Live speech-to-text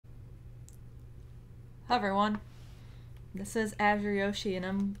Hi everyone, this is Azure Yoshi and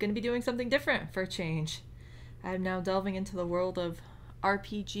I'm going to be doing something different for a change. I'm now delving into the world of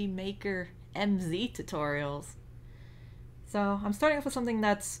RPG Maker MZ tutorials. So I'm starting off with something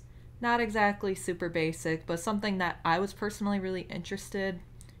that's not exactly super basic, but something that I was personally really interested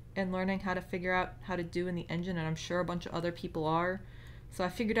in learning how to figure out how to do in the engine, and I'm sure a bunch of other people are. So I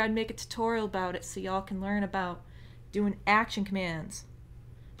figured I'd make a tutorial about it so y'all can learn about doing action commands.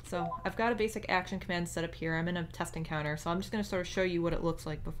 So I've got a basic action command set up here. I'm in a test encounter, so I'm just going to sort of show you what it looks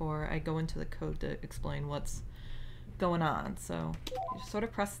like before I go into the code to explain what's going on. So you just sort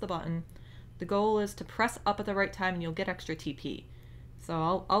of press the button. The goal is to press up at the right time and you'll get extra TP.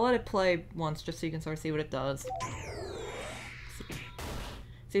 So I'll let it play once just so you can sort of see what it does.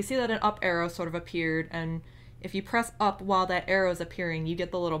 So you see that an up arrow sort of appeared, and if you press up while that arrow is appearing, you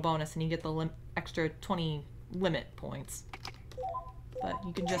get the little bonus and you get the extra 20 limit points. But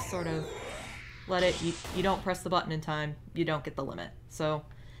you can just sort of let it, you don't press the button in time, you don't get the limit. So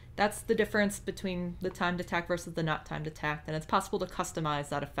that's the difference between the timed attack versus the not timed attack, and it's possible to customize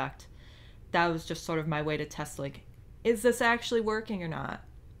that effect. That was just sort of my way to test, like, is this actually working or not?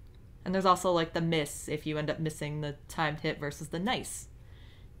 And there's also like the miss, if you end up missing the timed hit, versus the nice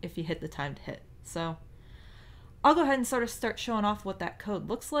if you hit the timed hit. So I'll go ahead and sort of start showing off what that code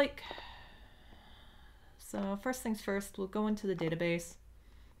looks like. So first things first, we'll go into the database.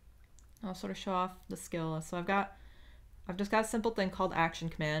 I'll sort of show off the skill. So I've just got a simple thing called action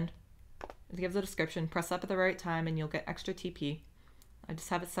command. It gives a description, press up at the right time and you'll get extra TP. I just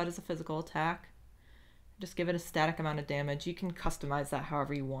have it set as a physical attack. Just give it a static amount of damage. You can customize that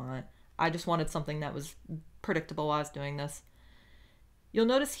however you want. I just wanted something that was predictable while I was doing this. You'll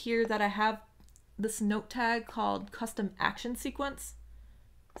notice here that I have this note tag called custom action sequence.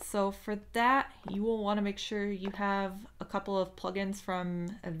 So for that, you will want to make sure you have a couple of plugins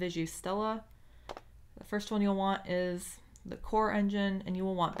from Visual Stella. The first one you'll want is the core engine, and you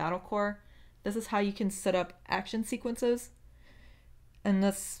will want Battle Core. This is how you can set up action sequences, and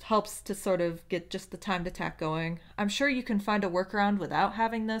this helps to sort of get just the timed attack going. I'm sure you can find a workaround without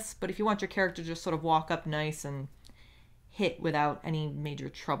having this, but if you want your character to just sort of walk up nice and hit without any major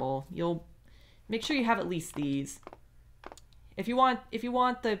trouble, you'll make sure you have at least these. If you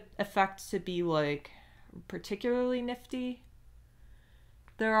want the effect to be like particularly nifty,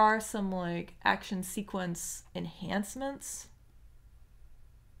 there are some like action sequence enhancements,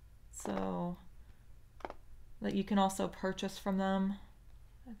 so that you can also purchase from them.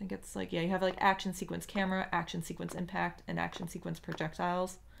 I think it's like, yeah, you have like action sequence camera, action sequence impact, and action sequence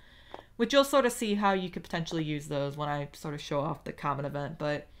projectiles, which you'll sort of see how you could potentially use those when I sort of show off the common event.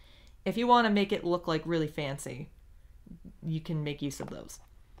 But if you want to make it look like really fancy, you can make use of those.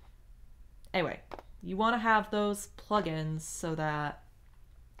 Anyway, you want to have those plugins so that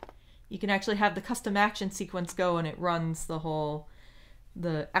you can actually have the custom action sequence go and it runs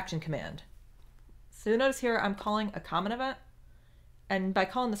the action command. So you'll notice here I'm calling a common event, and by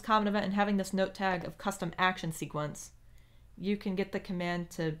calling this common event and having this note tag of custom action sequence, you can get the command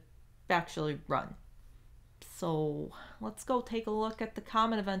to actually run. So let's go take a look at the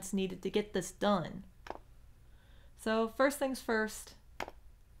common events needed to get this done. So first things first,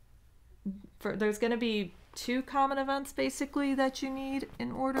 there's going to be two common events basically that you need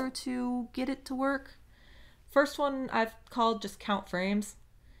in order to get it to work. First one I've called just count frames.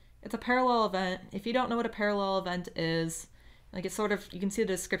 It's a parallel event. If you don't know what a parallel event is, like it's sort of, you can see the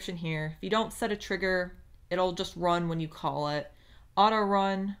description here. If you don't set a trigger, it'll just run when you call it. Auto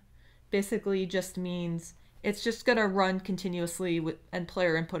run basically just means it's just going to run continuously and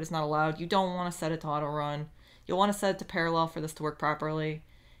player input is not allowed. You don't want to set it to auto run. You'll want to set it to parallel for this to work properly.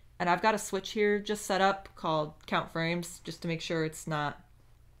 And I've got a switch here just set up called count frames just to make sure it's not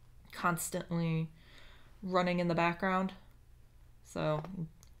constantly running in the background. So,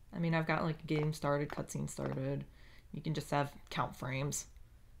 I mean, I've got like game started, cutscene started. You can just have count frames.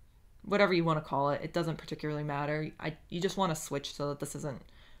 Whatever you want to call it, it doesn't particularly matter. You just want to switch so that this isn't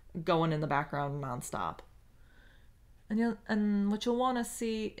going in the background nonstop. And what you'll want to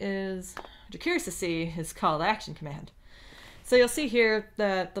see is, what you're curious to see, is called action command. So you'll see here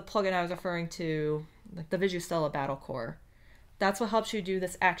that the plugin I was referring to, like the Visual Stella Battle Core, that's what helps you do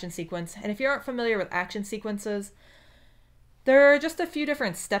this action sequence. And if you aren't familiar with action sequences, there are just a few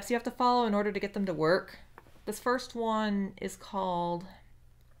different steps you have to follow in order to get them to work. This first one is called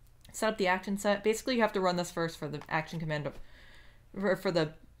set up the action set. Basically, you have to run this first for the action command, for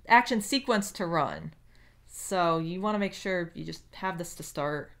the action sequence to run. So you want to make sure you just have this to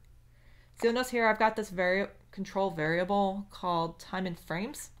start. So you'll notice here I've got this control variable called time in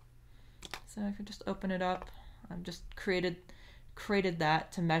frames. So if you just open it up, I've just created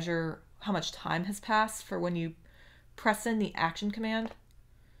that to measure how much time has passed for when you press in the action command.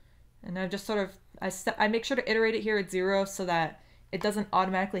 And I just sort of, I make sure to iterate it here at 0 so that it doesn't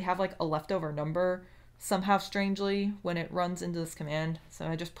automatically have like a leftover number somehow strangely when it runs into this command. So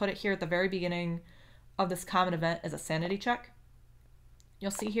I just put it here at the very beginning of this common event as a sanity check.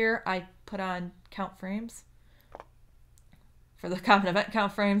 You'll see here I put on count frames. For the common event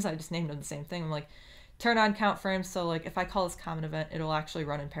count frames, I just named them the same thing. I'm like, turn on count frames so like if I call this common event, it'll actually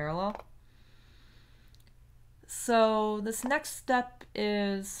run in parallel. So this next step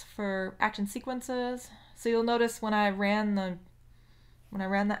is for action sequences. So you'll notice when I ran the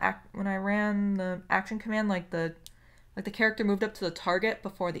action command, like the character moved up to the target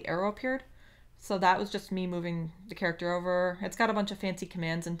before the arrow appeared. So that was just me moving the character over. It's got a bunch of fancy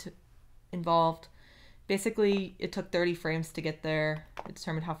commands involved. Basically, it took 30 frames to get there. It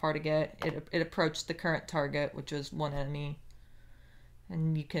determined how far to get. It approached the current target, which was one enemy,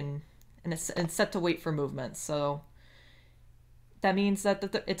 and it's set to wait for movement. So that means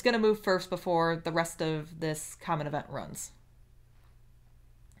that it's going to move first before the rest of this common event runs.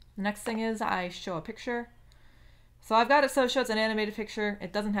 The next thing is I show a picture. So I've got it so it shows an animated picture.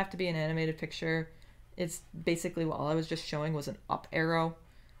 It doesn't have to be an animated picture. It's basically all I was just showing was an up arrow.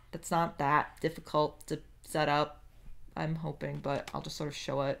 That's not that difficult to set up, I'm hoping, but I'll just sort of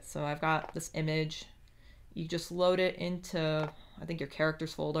show it. So I've got this image. You just load it into, I think, your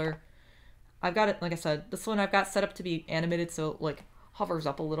characters folder. I've got it, like I said, this one I've got set up to be animated, so it like hovers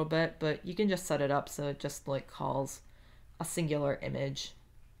up a little bit, but you can just set it up so it just like calls a singular image.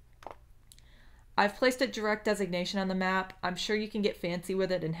 I've placed a direct designation on the map. I'm sure you can get fancy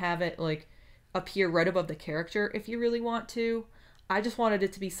with it and have it like appear right above the character if you really want to. I just wanted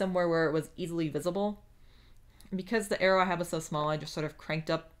it to be somewhere where it was easily visible. And because the arrow I have is so small, I just sort of cranked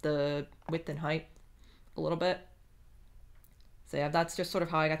up the width and height a little bit. So yeah, that's just sort of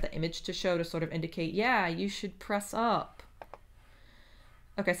how I got the image to show to sort of indicate, yeah, you should press up.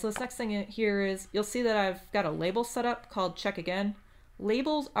 Okay, so this next thing here is, you'll see that I've got a label set up called check again.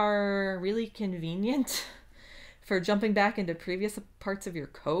 Labels are really convenient for jumping back into previous parts of your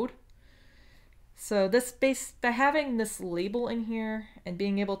code. So by having this label in here and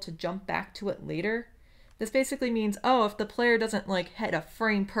being able to jump back to it later, this basically means, oh, if the player doesn't like hit a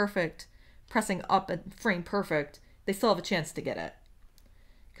frame perfect, pressing up at frame perfect, they still have a chance to get it.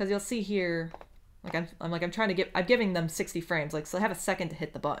 Because you'll see here, like I'm giving them 60 frames, like so they have a second to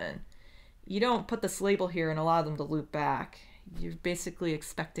hit the button. You don't put this label here and allow them to loop back. You're basically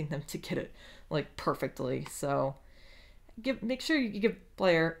expecting them to get it like perfectly. So make sure you give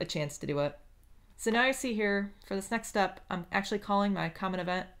player a chance to do it. So now you see here, for this next step, I'm actually calling my common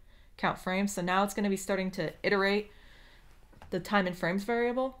event count frames. So now it's going to be starting to iterate the time in frames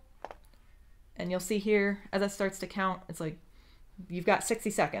variable. And you'll see here, as it starts to count, it's like you've got 60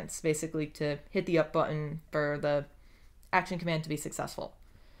 seconds basically to hit the up button for the action command to be successful.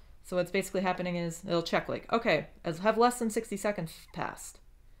 So what's basically happening is it'll check like, okay, have less than 60 seconds passed.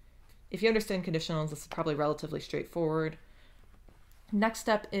 If you understand conditionals, this is probably relatively straightforward. Next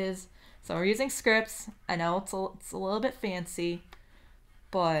step is, so we're using scripts. I know it's a little bit fancy,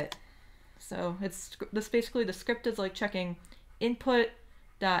 but so it's this basically the script is like checking input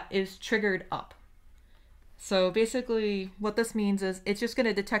that is triggered up. So basically what this means is it's just going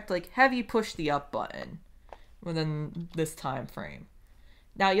to detect like, have you pushed the up button within this time frame?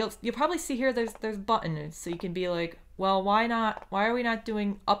 Now you'll probably see here there's buttons, so you can be like, well, why are we not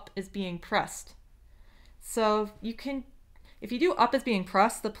doing up is being pressed? So you can, if you do up is being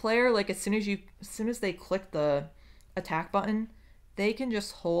pressed, the player, like as soon as they click the attack button, they can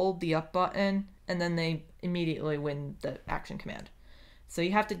just hold the up button and then they immediately win the action command. So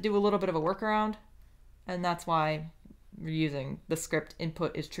you have to do a little bit of a workaround, and that's why we're using the script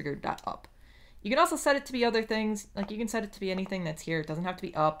input is triggered.up. You can also set it to be other things, like you can set it to be anything that's here. It doesn't have to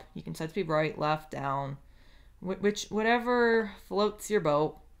be up. You can set it to be right, left, down, whatever floats your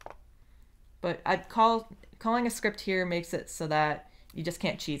boat. But calling a script here makes it so that you just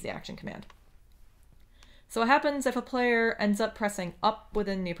can't cheese the action command. So what happens if a player ends up pressing up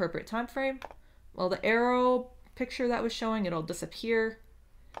within the appropriate time frame? Well, the arrow picture that was showing, it'll disappear.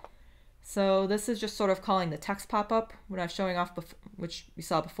 So this is just sort of calling the text pop-up. When I was showing off, which we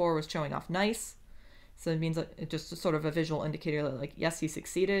saw before was showing off nice. So it means it's just a sort of a visual indicator that like, yes, you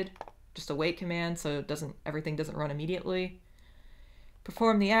succeeded. Just a wait command, so everything doesn't run immediately.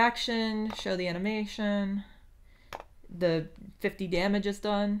 Perform the action, show the animation. The 50 damage is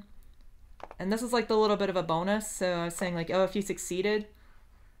done. And this is like the little bit of a bonus. So I was saying like, oh, if you succeeded,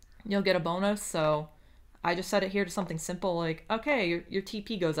 you'll get a bonus. So I just set it here to something simple like, okay, your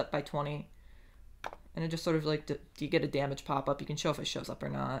TP goes up by 20. And it just sort of like, do you get a damage pop-up? You can show if it shows up or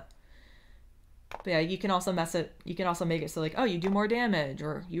not. But yeah, you can also you can also make it so like, oh, you do more damage,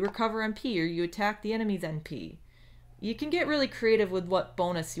 or you recover MP, or you attack the enemy's NP. You can get really creative with what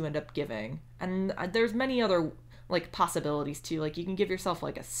bonus you end up giving. And there's many other like possibilities too. Like you can give yourself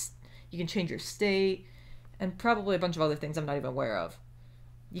like you can change your state, and probably a bunch of other things I'm not even aware of.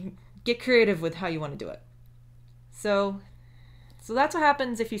 You can get creative with how you want to do it. So that's what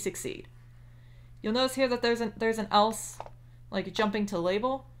happens if you succeed. You'll notice here that there's an else, like jumping to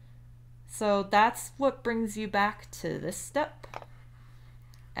label. So that's what brings you back to this step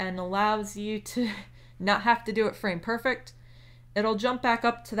and allows you to not have to do it frame perfect. It'll jump back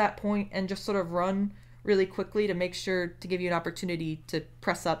up to that point and just sort of run really quickly to make sure to give you an opportunity to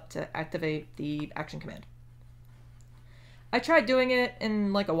press up to activate the action command. I tried doing it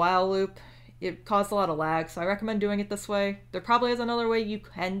in like a while loop. It caused a lot of lag, so I recommend doing it this way. There probably is another way you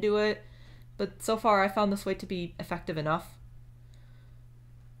can do it, but so far I found this way to be effective enough.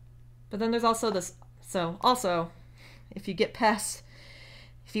 But then there's also this, so also, if you get past,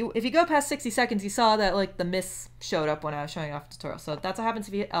 if you go past 60 seconds, you saw that like the miss showed up when I was showing off the tutorial. So that's what happens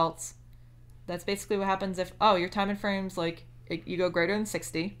if you hit else. That's basically what happens if, oh, your time in frames, like, you go greater than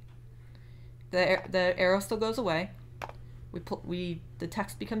 60. The arrow still goes away. The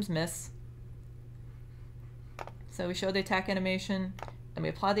text becomes miss. So we show the attack animation, and we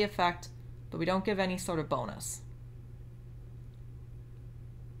apply the effect, but we don't give any sort of bonus.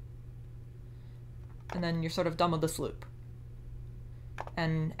 And then you're sort of done with this loop.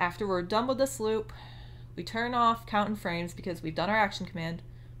 And after we're done with this loop, we turn off count in frames because we've done our action command.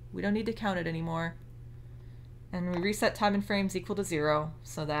 We don't need to count it anymore. And we reset time in frames equal to 0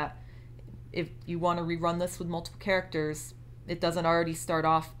 so that if you want to rerun this with multiple characters, it doesn't already start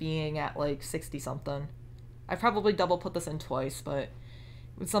off being at like 60 something. I probably double put this in twice, but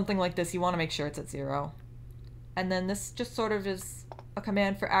with something like this, you want to make sure it's at 0. And then this just sort of is a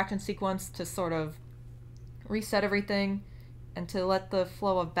command for action sequence to sort of reset everything and to let the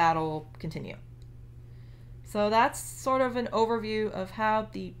flow of battle continue. So that's sort of an overview of how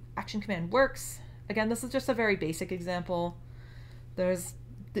the action command works. Again, this is just a very basic example.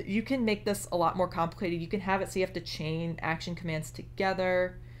 You can make this a lot more complicated. You can have it so you have to chain action commands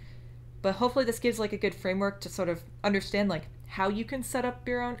together. But hopefully this gives like a good framework to sort of understand like how you can set up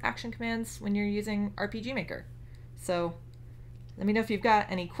your own action commands when you're using RPG Maker. So let me know if you've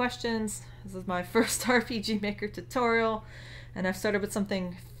got any questions. This is my first RPG Maker tutorial, and I've started with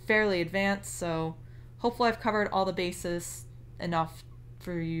something fairly advanced, so hopefully I've covered all the bases enough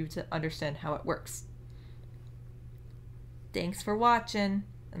for you to understand how it works. Thanks for watching,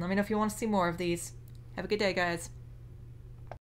 and let me know if you want to see more of these. Have a good day, guys.